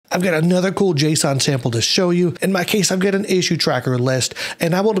I've got another cool JSON sample to show you. In my case, I've got an issue tracker list,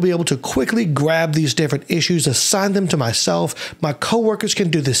 and I want to be able to quickly grab these different issues, assign them to myself. My coworkers can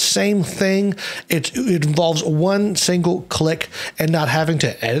do the same thing. It involves one single click and not having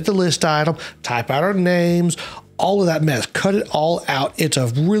to edit the list item, type out our names, all of that mess. Cut it all out. It's a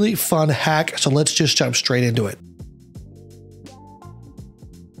really fun hack, so let's just jump straight into it.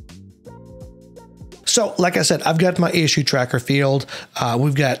 So like I said, I've got my issue tracker field.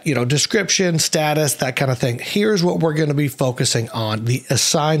 We've got, description, status, that kind of thing. Here's what we're going to be focusing on, the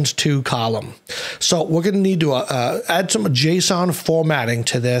assigned to column. So we're going to need to add some JSON formatting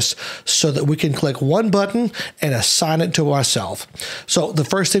to this so that we can click one button and assign it to ourselves. So the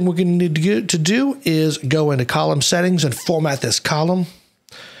first thing we're going to need to do is go into column settings and format this column.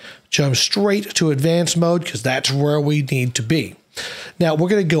 Jump straight to advanced mode because that's where we need to be. Now we're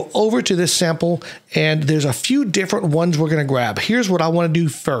going to go over to this sample, and there's a few different ones we're going to grab. Here's what I want to do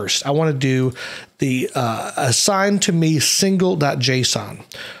first. I want to do the assign to me single.json.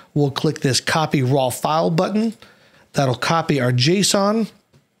 We'll click this copy raw file button. That'll copy our JSON,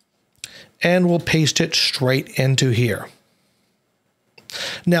 and we'll paste it straight into here.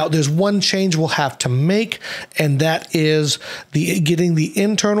 Now, there's one change we'll have to make, and that is getting the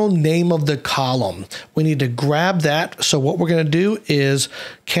internal name of the column. We need to grab that. So what we're going to do is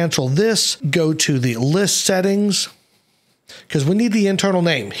cancel this, go to the list settings, because we need the internal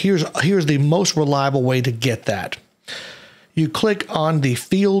name. Here's the most reliable way to get that. You click on the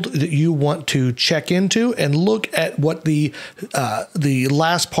field that you want to check into and look at what the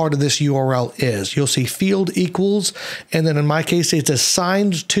last part of this URL is. You'll see field equals, and then in my case, it's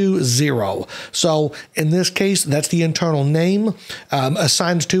assigned to 0. So in this case, that's the internal name.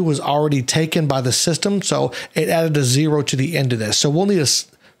 Assigned to was already taken by the system, so it added a 0 to the end of this. So we'll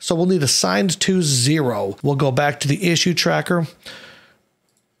need assigned to 0. We'll go back to the issue tracker.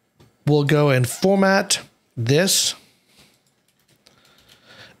 We'll go and format this.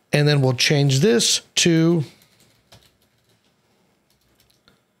 And then we'll change this to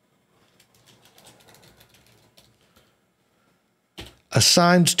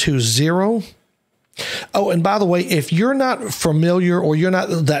assigned to 0. Oh, and by the way, if you're not familiar or you're not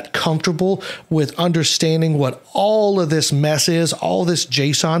that comfortable with understanding what all of this mess is, all this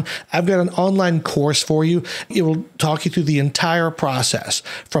JSON, I've got an online course for you. It will talk you through the entire process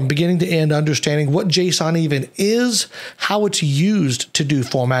from beginning to end, understanding what JSON even is, how it's used to do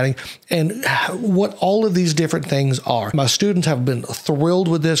formatting, and what all of these different things are. My students have been thrilled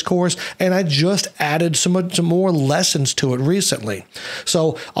with this course, and I just added some more lessons to it recently.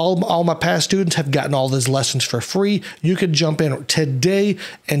 So all my past students have gotten all these lessons for free. You could jump in today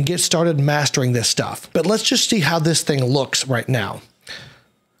and get started mastering this stuff. But let's just see how this thing looks right now.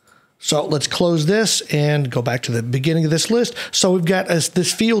 So let's close this and go back to the beginning of this list. So we've got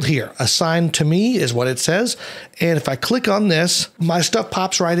this field here, assigned to me is what it says. And if I click on this, my stuff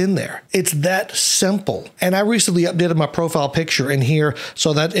pops right in there. It's that simple. And I recently updated my profile picture in here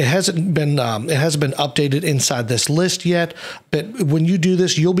so that it hasn't been updated inside this list yet. But when you do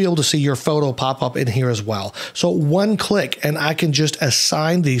this, you'll be able to see your photo pop up in here as well. So one click and I can just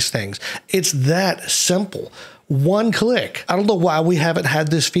assign these things. It's that simple. One click. I don't know why we haven't had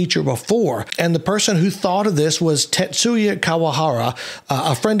this feature before. And the person who thought of this was Tetsuya Kawahara,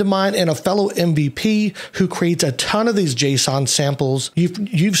 a friend of mine and a fellow MVP who creates a ton of these JSON samples.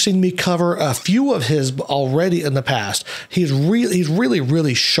 You've seen me cover a few of his already in the past. He's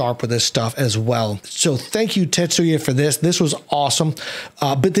really sharp with this stuff as well. So thank you, Tetsuya, for this. This was awesome.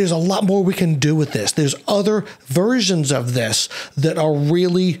 But there's a lot more we can do with this. There's other versions of this that are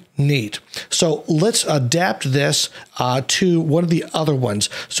really neat. So let's adapt this to one of the other ones.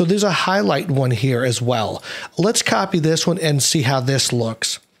 So there's a highlight one here as well. Let's copy this one and see how this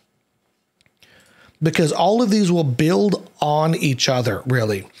looks, because all of these will build on each other,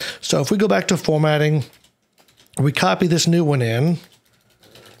 really. So if we go back to formatting, we copy this new one in,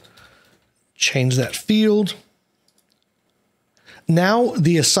 change that field. Now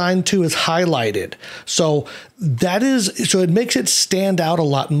the assigned to is highlighted. So it makes it stand out a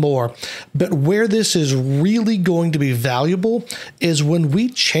lot more. But where this is really going to be valuable is when we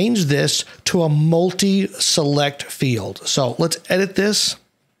change this to a multi-select field. So let's edit this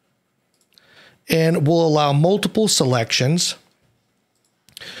and we'll allow multiple selections.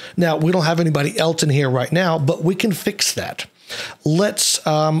 Now we don't have anybody else in here right now, but we can fix that.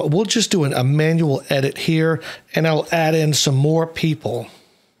 We'll just do a manual edit here, and I'll add in some more people.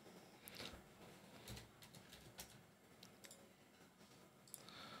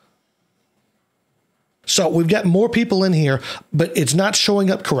 So we've got more people in here, but it's not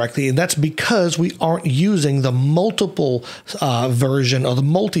showing up correctly. And that's because we aren't using the multiple version or the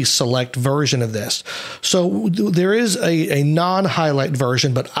multi-select version of this. So there is a non-highlight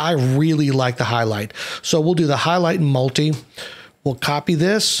version, but I really like the highlight. So we'll do the highlight multi. We'll copy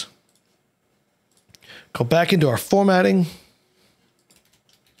this, go back into our formatting,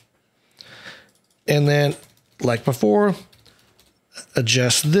 and then like before,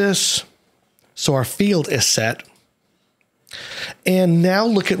 adjust this so our field is set. And now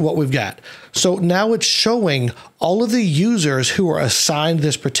look at what we've got. So now it's showing all of the users who are assigned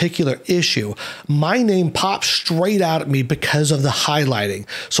this particular issue. My name pops straight out at me because of the highlighting.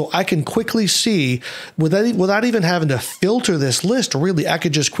 So I can quickly see, without even having to filter this list, really, I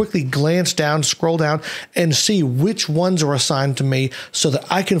could just quickly glance down, scroll down, and see which ones are assigned to me so that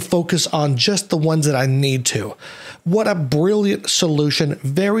I can focus on just the ones that I need to. What a brilliant solution.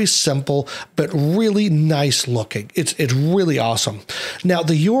 Very simple, but really nice looking. It's really awesome. Now,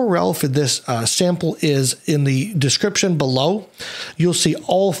 the URL for this sample is in the description below. You'll see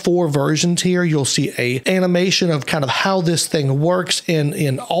all 4 versions here. You'll see a animation of kind of how this thing works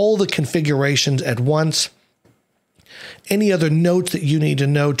in all the configurations at once. Any other notes that you need to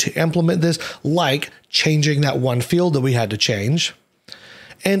know to implement this, like changing that one field that we had to change,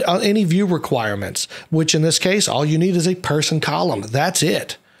 and any view requirements, which in this case, all you need is a person column. That's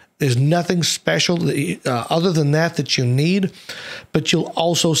it. There's nothing special other than that you need, but you'll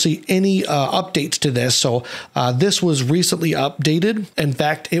also see any updates to this. So this was recently updated. In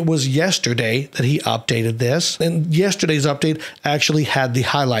fact, it was yesterday that he updated this, and yesterday's update actually had the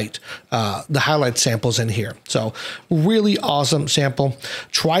highlight samples in here. So really awesome sample.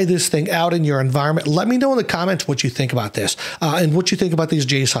 Try this thing out in your environment. Let me know in the comments what you think about this and what you think about these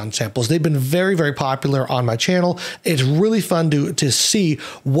JSON samples. They've been very, very popular on my channel. It's really fun to see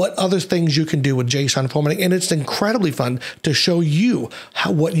what other things you can do with JSON formatting, and it's incredibly fun to show you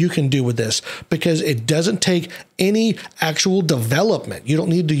what you can do with this, because it doesn't take any actual development. You don't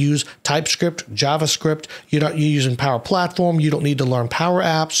need to use TypeScript, JavaScript. You're not using Power Platform. You don't need to learn Power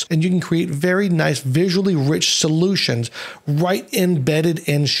Apps, and you can create very nice, visually rich solutions right embedded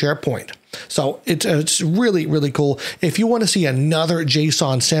in SharePoint. So it's really, really cool. If you want to see another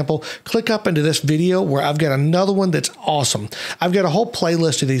JSON sample, click up into this video where I've got another one that's awesome. I've got a whole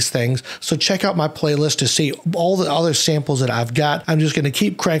playlist of these things, so check out my playlist to see all the other samples that I've got. I'm just going to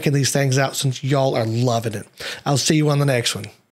keep cranking these things out since y'all are loving it. I'll see you on the next one.